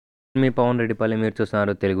మీ పవన్ రెడ్డిపల్లి మీరు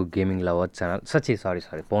చూస్తున్నారు Telugu gaming lover channel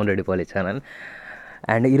sorry Pawan Reddipalli channel.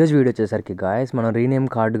 And ఈరోజు వీడియో వచ్చేసరికి గాయస్ మనం రీనేమ్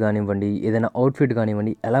కార్డు కానివ్వండి, ఏదైనా అవుట్ఫిట్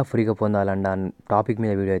కానివ్వండి, ఎలా ఫ్రీగా పొందాలన్న టాపిక్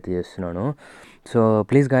మీద వీడియో అయితే చేస్తున్నాను. సో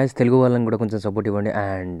ప్లీజ్ గాయస్ తెలుగు వాళ్ళని కూడా కొంచెం సపోర్ట్ ఇవ్వండి.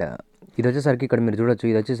 అండ్ ఇది వచ్చేసరికి ఇక్కడ మీరు చూడొచ్చు,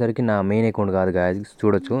 ఇది వచ్చేసరికి నా మెయిన్ అకౌంట్ కాదు గాయస్,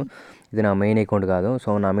 చూడొచ్చు ఇది నా మెయిన్ అకౌంట్ కాదు.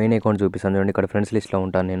 సో నా మెయిన్ అకౌంట్ చూపిస్తాను చూడండి, ఇక్కడ ఫ్రెండ్స్ లిస్ట్లో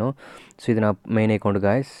ఉంటాను నేను. సో ఇది నా మెయిన్ అకౌంట్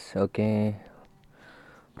గాయస్. ఓకే,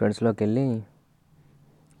 ఫ్రెండ్స్లోకి వెళ్ళి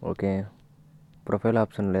ఓకే ప్రొఫైల్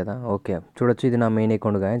ఆప్షన్ లేదా, ఓకే చూడొచ్చు ఇది నా మెయిన్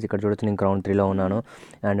అకౌంట్ గాయస్. ఇక్కడ చూడొచ్చు నేను గ్రౌండ్ 3లో ఉన్నాను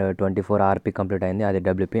అండ్ 24 ఆర్పీ కంప్లీట్ అయింది, అది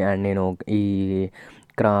డబ్ల్యూపీ. అండ్ నేను ఈ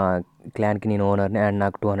క్లాన్కి నేను ఓనర్ని అండ్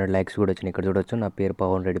నాకు 200 లైక్స్ కూడా వచ్చినాయి. ఇక్కడ చూడొచ్చు నా పేరు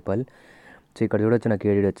పవన్ రెడ్డిపల్. సో ఇక్కడ చూడొచ్చు నాకు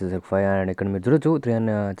ఏడీ వచ్చేసరికి 5. అండ్ ఇక్కడ మీరు చూడొచ్చు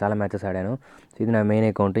 300 చాలా మ్యాచెస్ ఆడాను. సో ఇది నా మెయిన్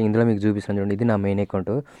అకౌంట్, ఇందులో మీకు చూపిస్తాను చూడండి, ఇది నా మెయిన్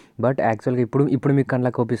అకౌంట్. బట్ యాక్చువల్గా ఇప్పుడు మీకు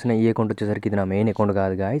కళ్ళకి చూపిస్తున్న ఈ అకౌంట్ వచ్చేసరికి ఇది నా మెయిన్ అకౌంట్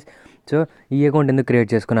కాదు గాయస్. సో ఈ అకౌంట్ ఎందుకు క్రియేట్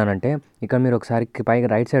చేసుకున్నానంటే, ఇక్కడ మీరు ఒకసారి పైగా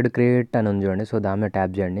రైట్ సైడ్ క్రియేట్ అని ఉంది చూడండి. సో దాని మీద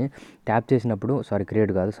ట్యాప్ చేయండి. ట్యాప్ చేసినప్పుడు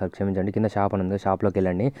క్రియేట్ కాదు క్షమించండి, కింద షాప్ అని ఉంది, షాప్లోకి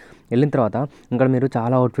వెళ్ళండి. వెళ్ళిన తర్వాత ఇక్కడ మీరు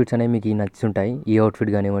చాలా అవుట్ఫిట్స్ అనేవి మీకు నచ్చుంటాయి. ఈ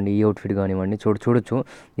అవుట్ఫిట్ కానివ్వండి, ఈ అవుట్ఫిట్ కానివ్వండి, చూడొచ్చు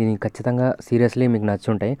ఇది ఖచ్చితంగా సీరియస్లీ మీకు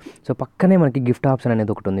నచ్చుంటాయి. సో పక్కనే మనకి గిఫ్ట్ ఆప్షన్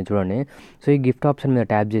అనేది ఒకటి ఉంది చూడండి. సో ఈ గిఫ్ట్ ఆప్షన్ మీద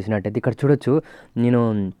ట్యాప్ చేసినట్టయితే ఇక్కడ చూడొచ్చు, నేను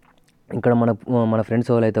ఇక్కడ మన ఫ్రెండ్స్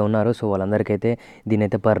ఎవరైతే ఉన్నారో సో వాళ్ళందరికైతే దీని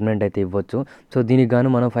అయితే పర్మనెంట్ అయితే ఇవ్వచ్చు. సో దీనికి గాను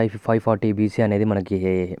మనం 540 బీసీ అనేది మనకి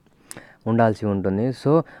ఉండాల్సి ఉంటుంది.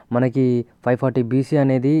 సో మనకి 540 బీసీ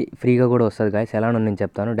అనేది ఫ్రీగా కూడా వస్తుంది గాయస్. ఎలానో నేను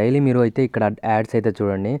చెప్తాను. డైలీ మీరు అయితే ఇక్కడ యాడ్స్ అయితే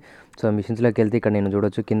చూడండి. సో మిషన్స్లోకి వెళ్తే ఇక్కడ నేను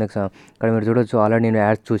చూడొచ్చు కిందకి, ఇక్కడ మీరు చూడొచ్చు ఆల్రెడీ నేను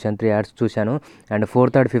యాడ్స్ చూశాను, 3 యాడ్స్ చూశాను. And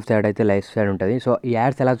 4th and 5th add అయితే లైఫ్ సైడ్ ఉంటుంది. సో ఈ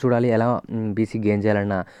యాడ్స్ ఎలా చూడాలి, ఎలా బీసీ గెయిన్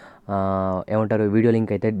చేయాలన్న ఏమంటారు వీడియో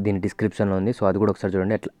లింక్ అయితే దీని డిస్క్రిప్షన్లో ఉంది. సో అది కూడా ఒకసారి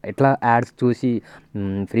చూడండి, ఎట్లా యాడ్స్ చూసి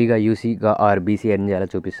ఫ్రీగా యూసీగా ఆర్ బీసీ ఎర్న్ చేయాలో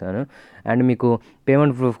చూపిస్తాను. అండ్ మీకు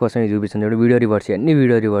పేమెంట్ ప్రూఫ్ కోసం ఇది చూపిస్తాను చూడండి, వీడియో రివార్డ్స్, అన్ని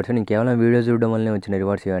వీడియో రివార్డ్స్. నేను కేవలం వీడియో చూడడం వల్లనే వచ్చిన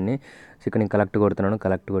రివార్డ్స్ ఇవన్నీ. సో ఇక్కడ నేను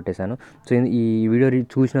కలెక్ట్ కొట్టేశాను. సో ఈ వీడియో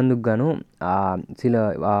చూసినందుకు గాను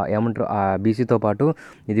ఏమంటారు ఆ బీసీతో పాటు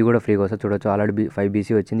ఇది కూడా ఫ్రీగా వస్తుంది. చూడొచ్చు ఆల్రెడీ 5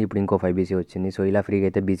 బీసీ వచ్చింది, ఇప్పుడు ఇంకో 5 బీసీ వచ్చింది. సో ఇలా ఫ్రీగా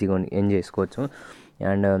అయితే బీసీ ఎర్న్ చేసుకోవచ్చు.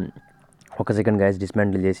 అండ్ ఒక సెకండ్ గైస్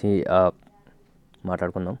డిస్మాంటిల్ చేసి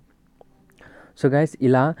మాట్లాడుకుందాం. సో గైస్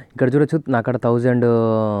ఇలా ఇక్కడ చూడొచ్చు నా అక్కడ 1000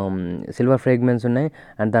 సిల్వర్ ఫ్రేగ్మెంట్స్ ఉన్నాయి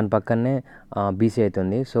అండ్ దాని పక్కనే బీసీ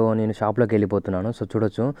అవుతుంది. సో నేను షాప్లోకి వెళ్ళిపోతున్నాను. సో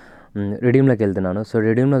చూడొచ్చు రిడీమ్లోకి వెళ్తున్నాను. సో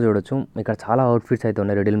రిడీమ్లో చూడొచ్చు ఇక్కడ చాలా అవుట్ఫిట్స్ అయితే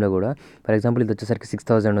ఉన్నాయి రిడీమ్లో కూడా. ఫర్ ఎగ్జాంపుల్ ఇది వచ్చేసరికి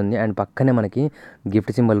 6000 ఉంది అండ్ పక్కనే మనకి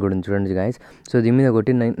గిఫ్ట్ సింబల్ కూడా ఉంది చూడండి గైస్. సో దీని మీద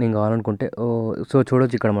కొట్టి నేను కావాలనుకుంటే సో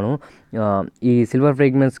చూడొచ్చు ఇక్కడ మనం ఈ సిల్వర్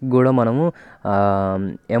ఫ్రేగ్మెంట్స్ కూడా మనము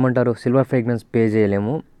ఏమంటారు సిల్వర్ ఫ్రేగ్మెంట్స్ పే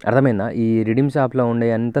చేయలేము, అర్థమైందా? ఈ రిడీమ్ షాప్లో ఉండే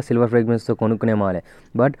అంతా సిల్వర్ ఫ్రేగ్మెంట్స్తో కొనుక్కునే మాలే,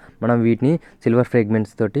 బట్ మనం వీటిని సిల్వర్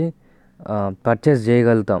ఫ్రేగ్మెంట్స్ తోటి పర్చేస్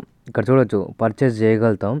చేయగలుగుతాం. ఇక్కడ చూడొచ్చు పర్చేస్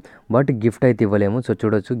చేయగలుగుతాం, బట్ గిఫ్ట్ అయితే ఇవ్వలేము. సో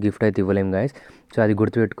చూడొచ్చు గిఫ్ట్ అయితే ఇవ్వలేము గాయస్. సో అది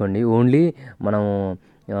గుర్తుపెట్టుకోండి. ఓన్లీ మనము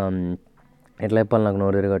ఎట్లా చెప్పాలి, నాకు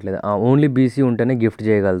నోరు తిరగట్లేదు, ఓన్లీ బీసీ ఉంటేనే గిఫ్ట్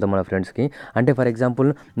చేయగలుగుతాం మన ఫ్రెండ్స్కి. అంటే ఫర్ ఎగ్జాంపుల్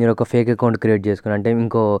మీరు ఒక ఫేక్ అకౌంట్ క్రియేట్ చేసుకుని, అంటే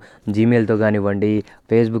ఇంకో జీమెయిల్తో కానివ్వండి,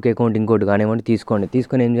 ఫేస్బుక్ అకౌంట్ ఇంకోటి కానివ్వండి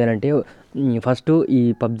తీసుకొని ఏం చేయాలంటే ఫస్ట్ ఈ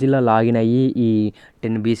పబ్జీలో లాగిన్ అయ్యి ఈ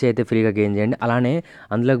 10 బీసీ అయితే ఫ్రీగా గెయిన్ చేయండి. అలానే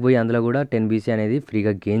అందులోకి పోయి అందులో కూడా 10 బీసీ అనేది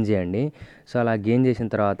ఫ్రీగా గెయిన్ చేయండి. సో అలా గెయిన్ చేసిన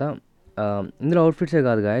తర్వాత ఇందులో అవుట్ఫిట్సే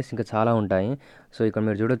కాదు గాయస్, ఇంకా చాలా ఉంటాయి. సో ఇక్కడ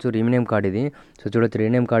మీరు చూడొచ్చు రీనేమ్ కార్డ్ ఇది. సో చూడొచ్చు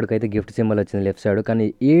రీనేమ్ కార్డుకి అయితే గిఫ్ట్ సింబల్ వచ్చింది లెఫ్ట్ సైడ్, కానీ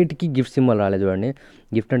ఏటికి గిఫ్ట్ సింబల్ రాలేదు చూడండి.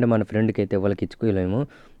 గిఫ్ట్ అంటే మన ఫ్రెండ్కి అయితే ఎవరికి ఇచ్చుకోలేము.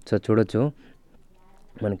 సో చూడొచ్చు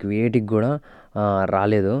మనకి ఏటికి కూడా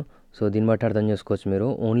రాలేదు. సో దీన్ని బట్టి అర్థం చేసుకోవచ్చు మీరు,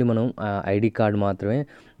 ఓన్లీ మనం ఐడి కార్డ్ మాత్రమే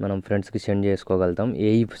మనం ఫ్రెండ్స్కి సెండ్ చేసుకోగలుగుతాం,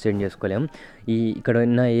 సెండ్ చేసుకోలేం. ఇక్కడ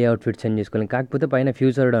ఉన్న ఏ అవుట్ఫిట్ సెండ్ చేసుకోలేం. కాకపోతే పైన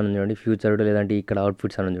ఫ్యూచర్డ్ అని చూడండి, ఫ్యూచర్డ్ లేదంటే ఇక్కడ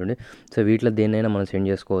అవుట్ఫిట్స్ అని చూడండి. సో వీటిలో దేన్నైనా మనం సెండ్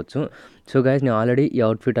చేసుకోవచ్చు. సో గైస్ నేను ఆల్రెడీ ఈ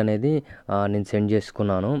అవుట్ఫిట్ అనేది నేను సెండ్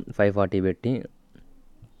చేసుకున్నాను 540 పెట్టి.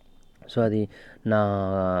 సో అది నా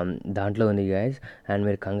దాంట్లో ఉంది గైస్. అండ్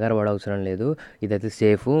మీరు కంగారు పడవసరం లేదు, ఇదైతే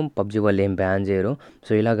సేఫ్, పబ్జీ వాళ్ళు ఏం బ్యాన్ చేయరు.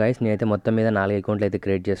 సో ఇలా గైస్ నేనైతే మొత్తం మీద 4 అకౌంట్లు అయితే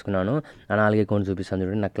క్రియేట్ చేసుకున్నాను. ఆ 4 అకౌంట్ చూపిస్తాను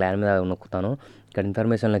చూడండి. నా క్లాన్ మీద నొక్కుతాను. ఇక్కడ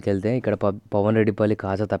ఇన్ఫర్మేషన్లోకి వెళ్తే ఇక్కడ పవన్ రెడ్డిపల్లి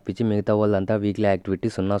కాసా తప్పించి మిగతా వాళ్ళంతా వీక్లీ యాక్టివిటీ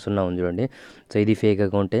 0 ఉంది చూడండి. సో ఇది ఫేక్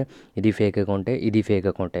అకౌంటే, ఇది ఫేక్ అకౌంటే, ఇది ఫేక్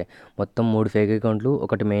అకౌంటే, మొత్తం 3 ఫేక్ అకౌంట్లు,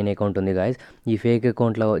 ఒకటి మెయిన్ అకౌంట్ ఉంది గాయస్. ఈ ఫేక్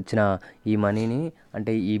అకౌంట్లో వచ్చిన ఈ మనీని,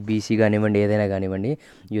 అంటే ఈ బీసీ కానివ్వండి ఏదైనా కానివ్వండి,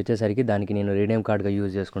 ఇవి వచ్చేసరికి దానికి నేను రీడీమ్ కార్డ్గా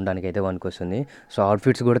యూజ్ చేసుకుంటానికి అయితే వస్తుంది. సో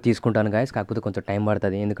అవుట్ఫిట్స్ కూడా తీసుకుంటాను గాయస్, కాకపోతే కొంచెం టైం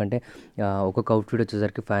పడుతుంది, ఎందుకంటే ఒక్కొక్క అవుట్ఫిట్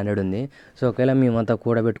వచ్చేసరికి 500 ఉంది. సో ఒకవేళ మేమంతా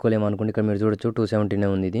కూడబెట్టుకోలేము అనుకుంటే ఇక్కడ మీరు చూడొచ్చు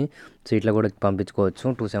 270 ఉంది ఇది. సో ఇట్లా కూడా పంపించుకోవచ్చు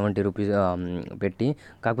 270 రూపీస్ పెట్టి.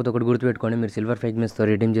 కాకపోతే ఒకటి గుర్తుపెట్టుకోండి, మీరు సిల్వర్ ఫ్రేగ్మెంట్స్తో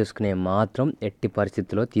రిడీమ్ చేసుకునే మాత్రం ఎట్టి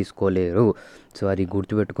పరిస్థితుల్లో తీసుకోలేరు. సో అది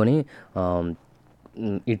గుర్తుపెట్టుకొని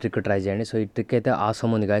ఈ ట్రిక్ ట్రై చేయండి. సో ఈ ట్రిక్ అయితే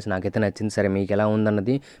ఆసమ్ ఉంది గాయ్స్, నాకైతే నచ్చింది. సరే మీకు ఎలా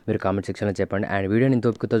ఉందన్నది మీరు కామెంట్ సెక్షన్లో చెప్పండి. అండ్ వీడియోని ఇంత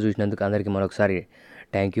ఓపికతో చూసినందుకు అందరికీ మరొకసారి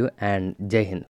థ్యాంక్ యూ అండ్ జై హింద్.